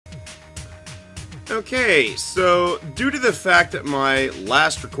Okay, so due to the fact that my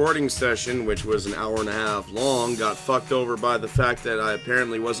last recording session, which was an hour and a half long, got fucked over by the fact that I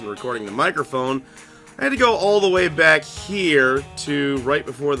apparently wasn't recording the microphone, I had to go all the way back here to right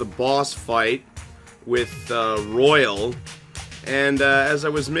before the boss fight with Royal. And as I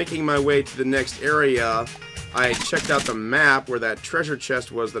was making my way to the next area, I checked out the map where that treasure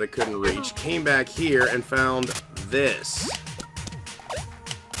chest was that I couldn't reach, came back here and found this.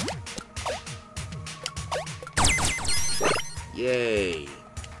 Yay.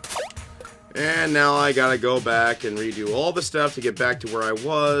 And now I gotta go back and redo all the stuff to get back to where I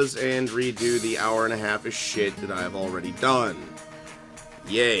was and redo the hour and a half of shit that I've already done.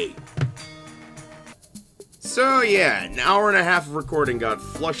 Yay. So yeah, an hour and a half of recording got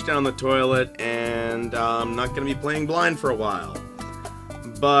flushed down the toilet, and I'm not gonna be playing blind for a while.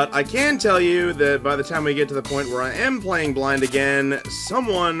 But I can tell you that by the time we get to the point where I am playing blind again,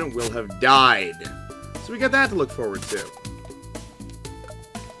 someone will have died. So we got that to look forward to.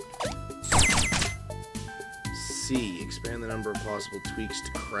 C. Expand the number of possible tweaks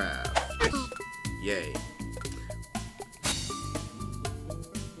to craft. Yay.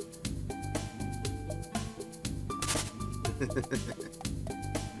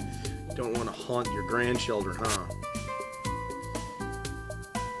 Don't want to haunt your grandchildren, huh?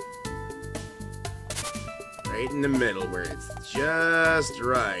 Right in the middle where it's just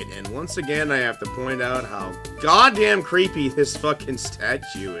right. And once again, I have to point out how goddamn creepy this fucking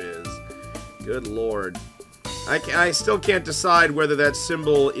statue is. Good lord. I still can't decide whether that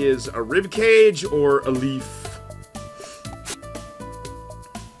symbol is a rib cage or a leaf.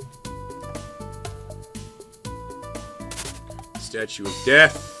 Statue of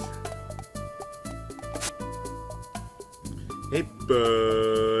Death. Hey,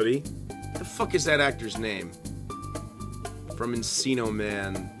 buddy. What the fuck is that actor's name? From Encino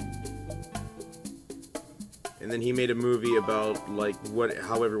Man. And then he made a movie about, like,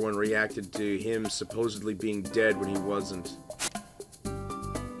 how everyone reacted to him supposedly being dead when he wasn't. Yeah,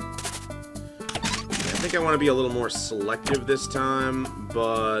 I think I want to be a little more selective this time,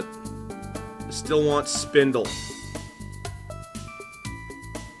 but I still want Spindle.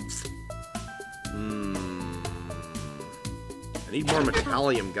 I need more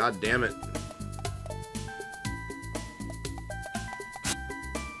Metallium, goddammit.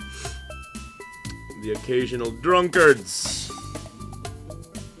 The occasional drunkards.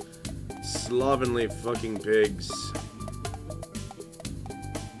 Slovenly fucking pigs.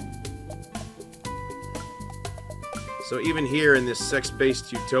 So even here in this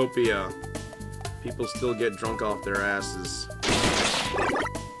sex-based utopia, people still get drunk off their asses.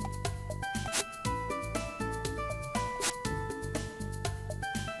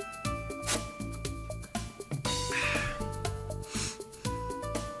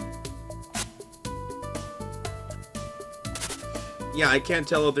 Yeah, I can't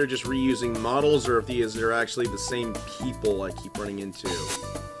tell if they're just reusing models or if these are actually the same people I keep running into.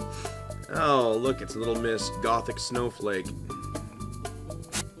 Oh, look, it's Little Miss Gothic Snowflake.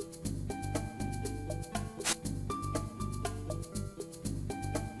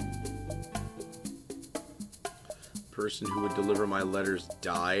 Person who would deliver my letters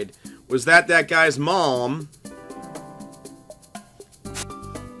died. Was that guy's mom?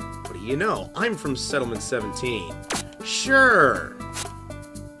 What do you know? I'm from Settlement 17. Sure.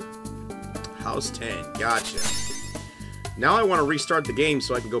 House 10, gotcha. Now I want to restart the game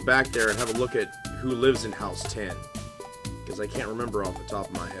so I can go back there and have a look at who lives in House 10. Because I can't remember off the top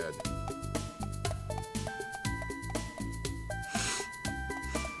of my head.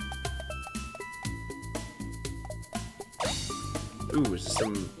 Ooh, is this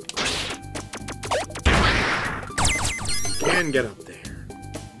some... You can get up there.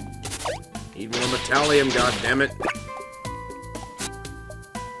 Need more Metallium, goddammit.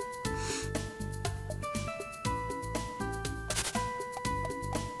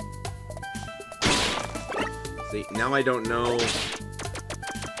 See, now I don't know.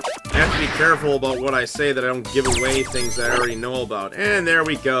 I have to be careful about what I say that I don't give away things that I already know about. And there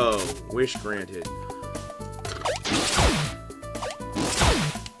we go. Wish granted.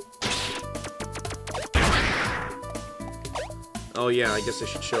 Oh yeah, I guess I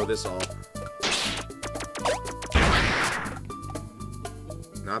should show this off.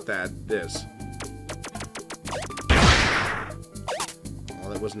 Not that, this. Oh,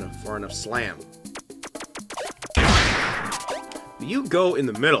 that wasn't a far enough slam. You go in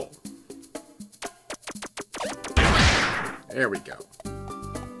the middle. There we go.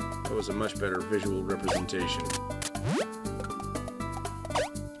 That was a much better visual representation.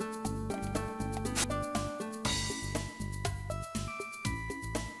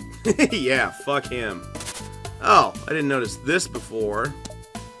 Yeah, fuck him. Oh, I didn't notice this before.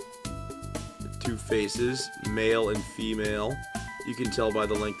 Two faces, male and female. You can tell by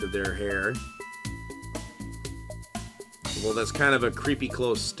the length of their hair. Well, that's kind of a creepy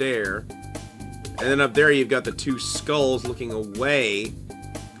close stare. And then up there you've got the two skulls looking away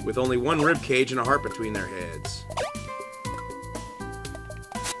with only one rib cage and a heart between their heads.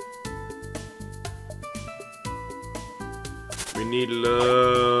 We need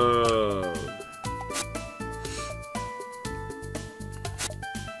love.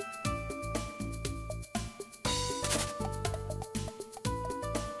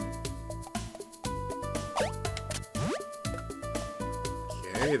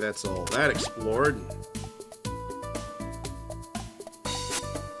 Okay, that's all that explored.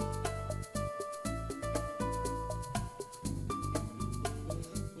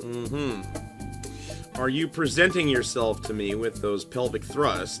 Are you presenting yourself to me with those pelvic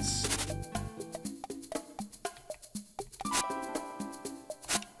thrusts?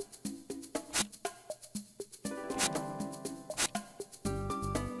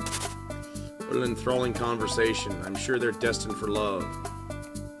 What an enthralling conversation. I'm sure they're destined for love.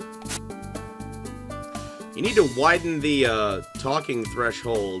 You need to widen the talking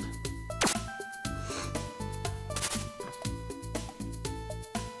threshold.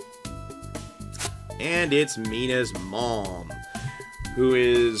 And it's Mina's mom, who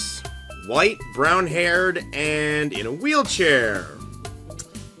is white, brown-haired, and in a wheelchair.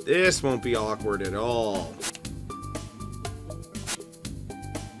 This won't be awkward at all.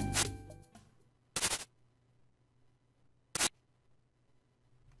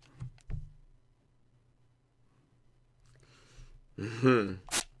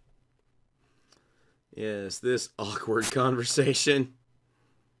 Yes, this awkward conversation.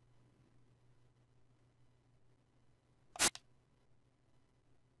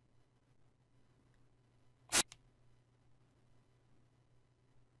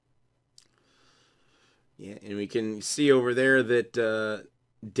 Yeah, and we can see over there that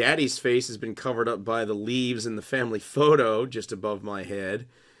Daddy's face has been covered up by the leaves in the family photo just above my head.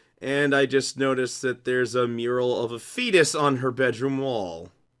 And I just noticed that there's a mural of a fetus on her bedroom wall.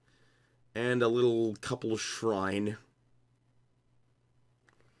 And a little couple shrine.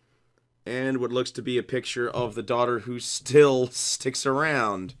 And what looks to be a picture of the daughter who still sticks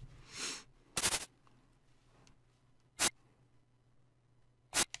around.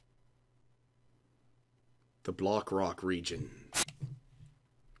 The Block Rock region.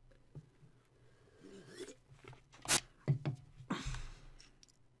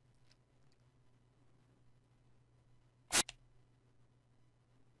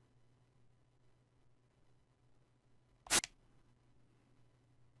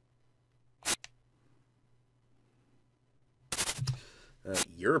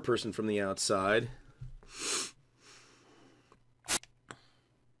 You're a person from the outside.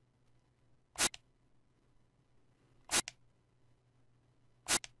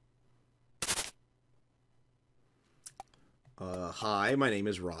 Hi, my name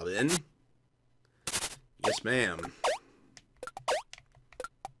is Robin. Yes, ma'am.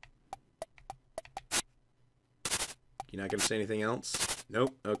 You're not gonna say anything else?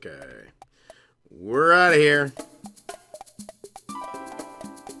 Nope. Okay. We're out of here.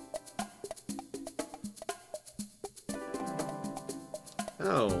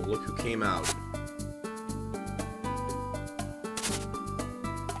 Oh, look who came out.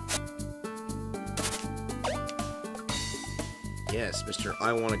 Yes, Mr.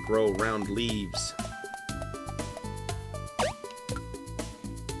 I want to grow round leaves.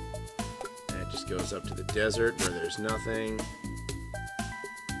 That just goes up to the desert where there's nothing.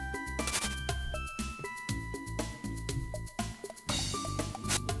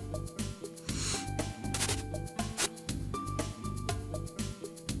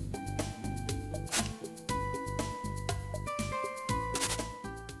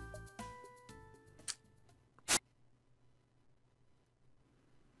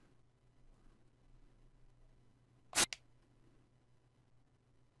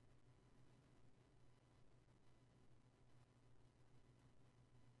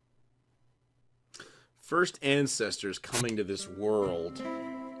 First ancestors coming to this world.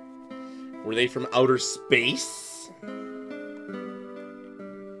 Were they from outer space?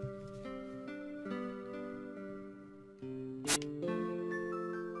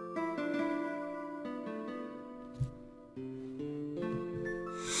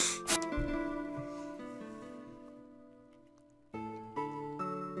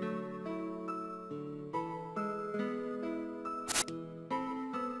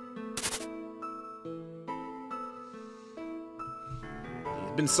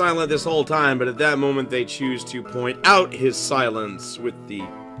 been silent this whole time, but at that moment they choose to point out his silence with the ...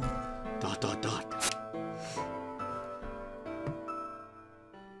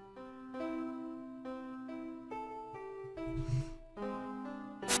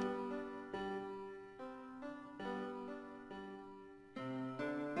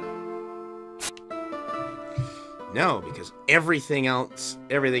 No, because everything else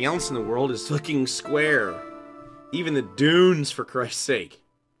in the world is fucking square. Even the dunes, for Christ's sake.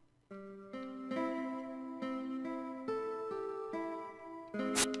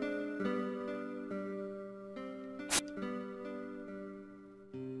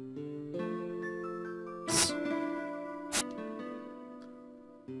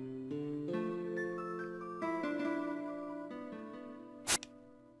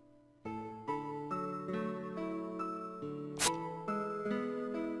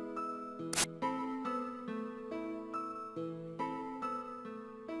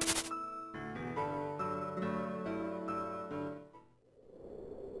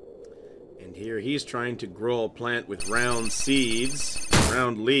 And here he's trying to grow a plant with round seeds,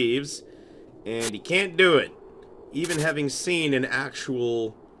 round leaves, and he can't do it, even having seen an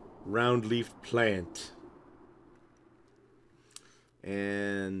actual round-leafed plant.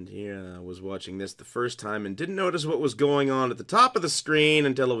 And yeah, I was watching this the first time and didn't notice what was going on at the top of the screen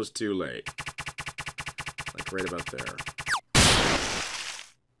until it was too late. Like right about there.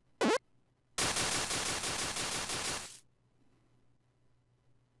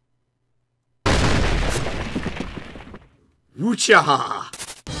 Woocha!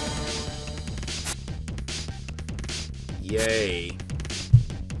 Yay.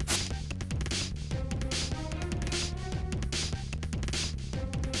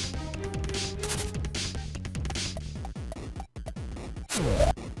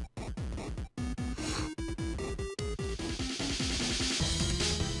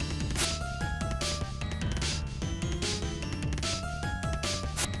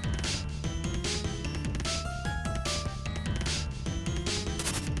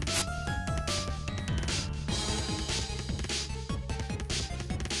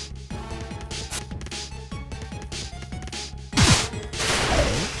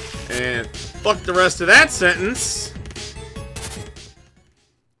 And fuck the rest of that sentence.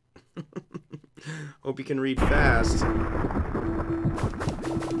 Hope you can read fast.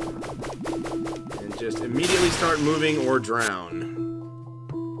 And just immediately start moving or drown.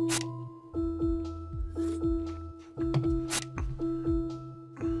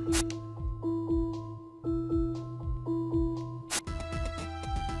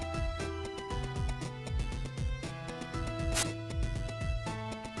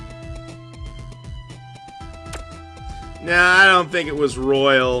 Nah, I don't think it was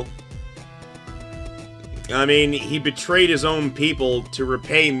royal. I mean, he betrayed his own people to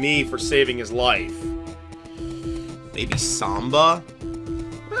repay me for saving his life. Maybe Samba?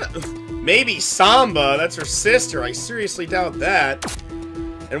 Maybe Samba? That's her sister. I seriously doubt that.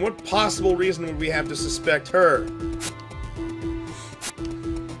 And what possible reason would we have to suspect her?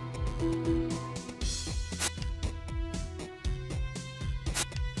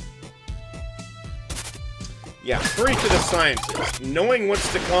 Yeah, hurry to the scientist. Knowing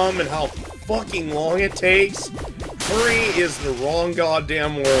what's to come and how fucking long it takes, hurry is the wrong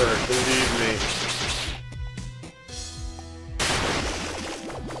goddamn word, believe me.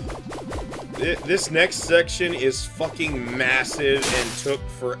 This next section is fucking massive and took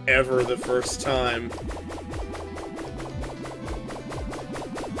forever the first time.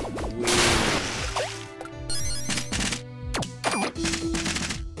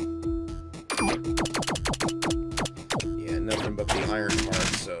 Yeah, nothing but the iron part,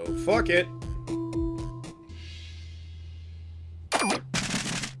 so fuck it.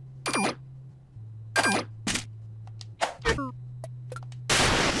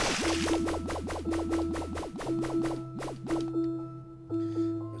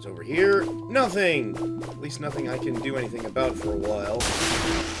 What's over here? Nothing! At least nothing I can do anything about for a while.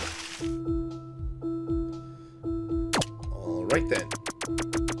 Alright then.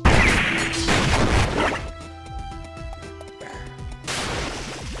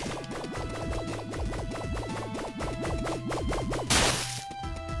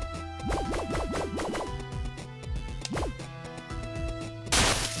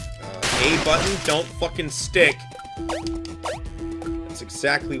 A button, don't fucking stick. That's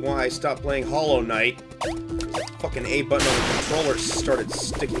exactly why I stopped playing Hollow Knight. The fucking A button on the controller started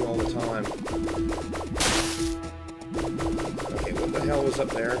sticking all the time. Okay, what the hell was up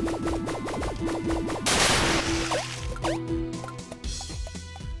there?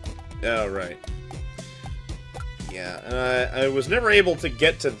 Oh, right. Yeah, and I was never able to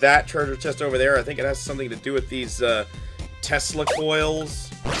get to that treasure chest over there. I think it has something to do with these Tesla coils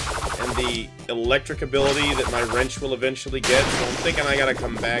and the electric ability that my wrench will eventually get, so I'm thinking I gotta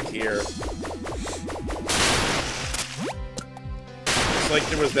come back here. It's like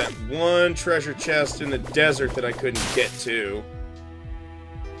there was that one treasure chest in the desert that I couldn't get to.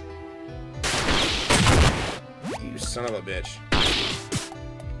 You son of a bitch.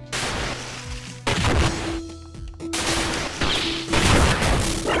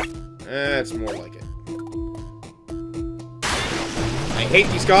 That's more like it. I hate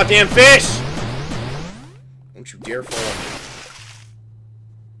these goddamn fish! Don't you dare fall on me.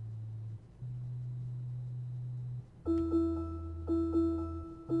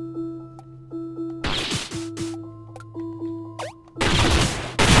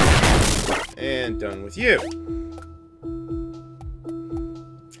 And done with you.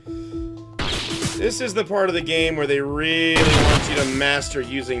 This is the part of the game where they really want you to master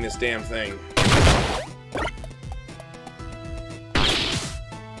using this damn thing.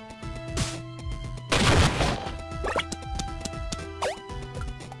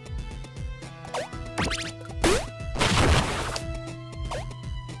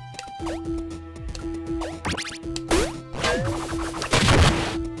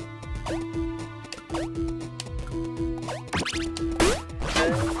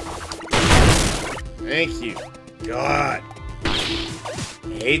 Thank you. God. I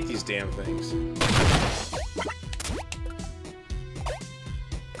hate these damn things.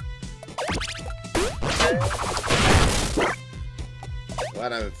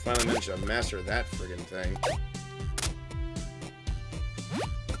 Glad I finally managed to master that friggin' thing.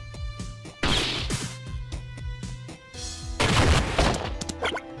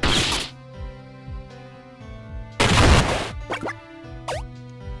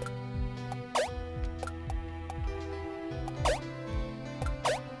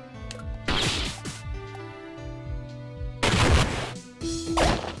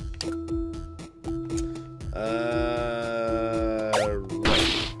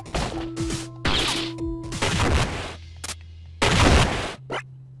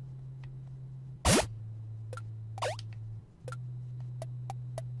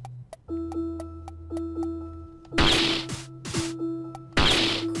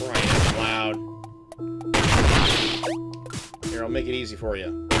 I'll make it easy for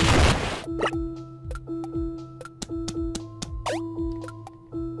you.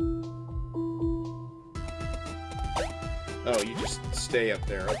 Oh, you just stay up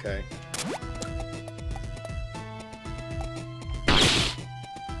there, okay.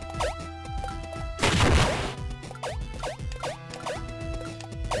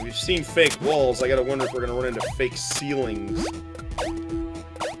 We've seen fake walls, I gotta wonder if we're gonna run into fake ceilings.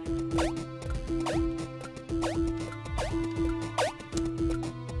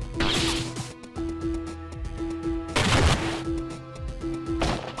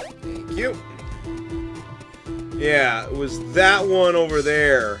 Yeah, it was that one over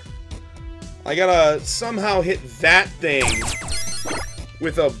there. I gotta somehow hit that thing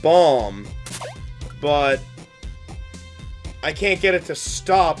with a bomb, but I can't get it to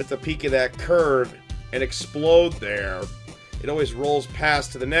stop at the peak of that curve and explode there. It always rolls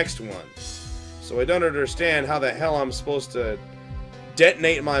past to the next one. So I don't understand how the hell I'm supposed to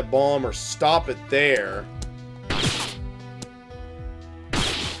detonate my bomb or stop it there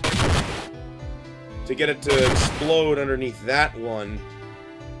to get it to explode underneath that one,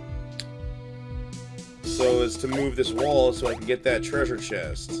 so as to move this wall so I can get that treasure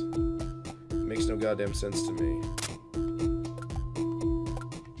chest. It makes no goddamn sense to me.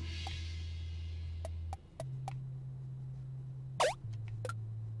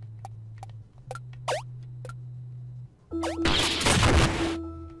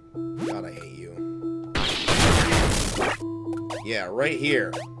 God, I hate you. Yeah, right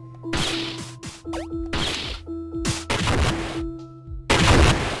here.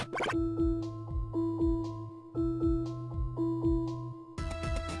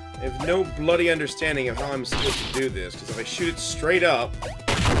 I have no bloody understanding of how I'm supposed to do this, because if I shoot it straight up,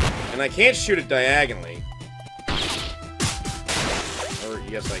 and I can't shoot it diagonally, or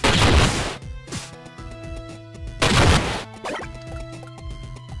yes I can.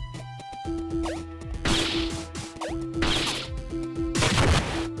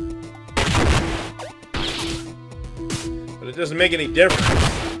 But it doesn't make any difference.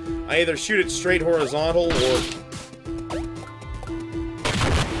 I either shoot it straight horizontal, or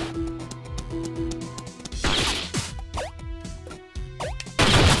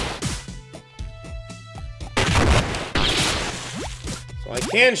I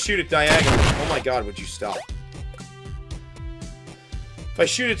can shoot it diagonally. Oh my god, would you stop? I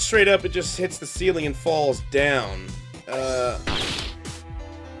shoot it straight up, it just hits the ceiling and falls down.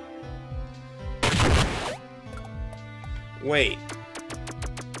 Wait.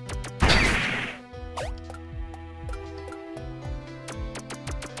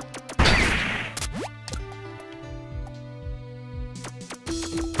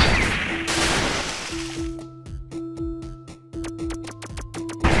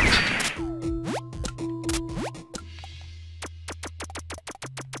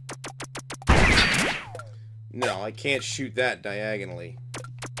 No, I can't shoot that diagonally.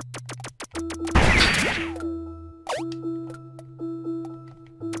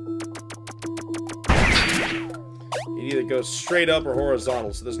 It either goes straight up or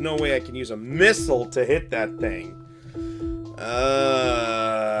horizontal, so there's no way I can use a missile to hit that thing.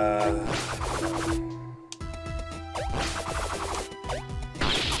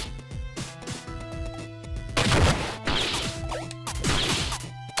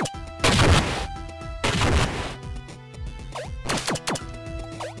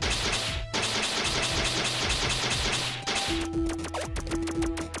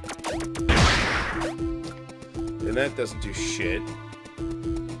 And that doesn't do shit.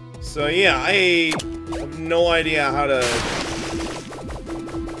 So yeah, I have no idea how to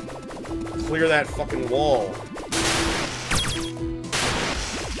clear that fucking wall.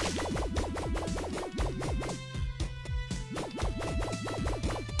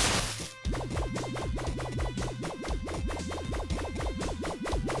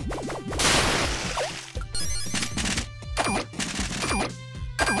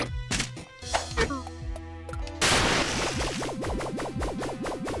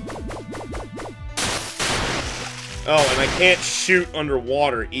 Oh, and I can't shoot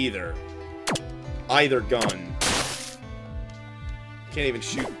underwater either. Either gun. Can't even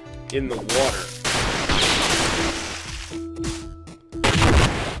shoot in the water.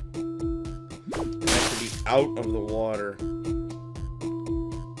 I have to be out of the water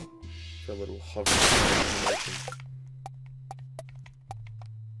for a little hover animation.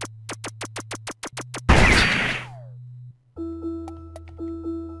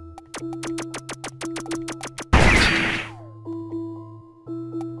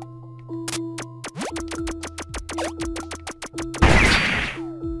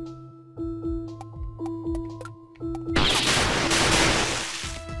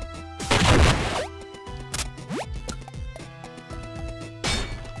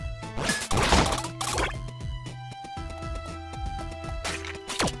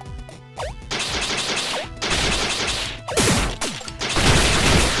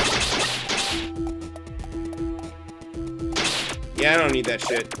 Yeah, I don't need that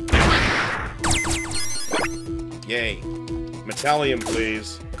shit. Yay. Metallium,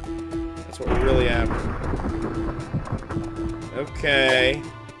 please. That's what we're really after. Okay.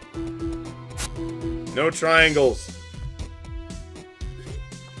 No triangles.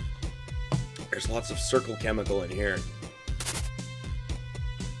 There's lots of circle chemical in here.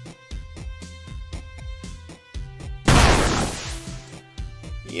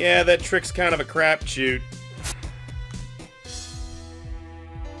 Yeah, that trick's kind of a crapshoot.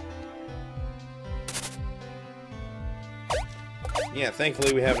 Yeah,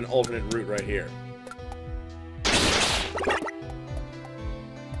 thankfully we have an alternate route right here.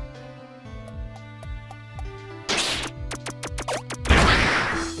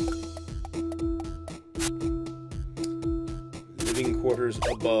 Living quarters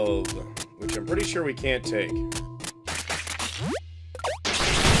above, which I'm pretty sure we can't take.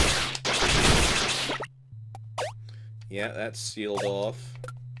 Yeah, that's sealed off.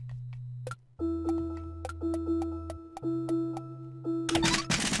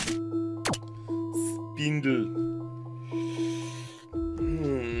 Spindle.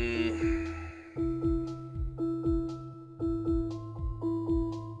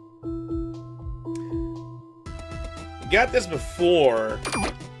 Got this before,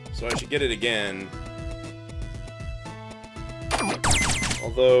 so I should get it again.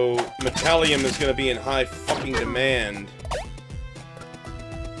 Although, Metallium is going to be in high fucking demand.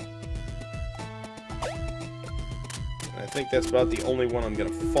 I think that's about the only one I'm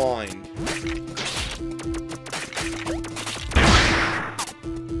going to find.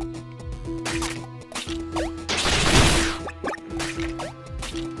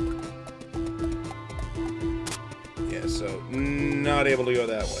 Yeah, so, not able to go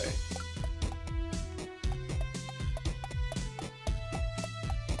that way.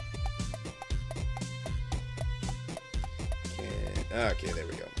 Okay, there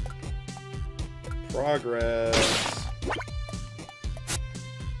we go. Progress.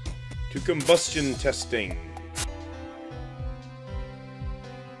 To combustion testing.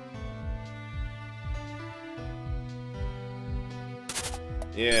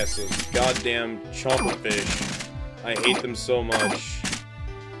 Yes, those goddamn chomper fish. I hate them so much.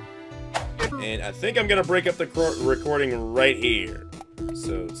 And I think I'm gonna break up the recording right here.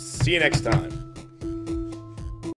 So, see you next time.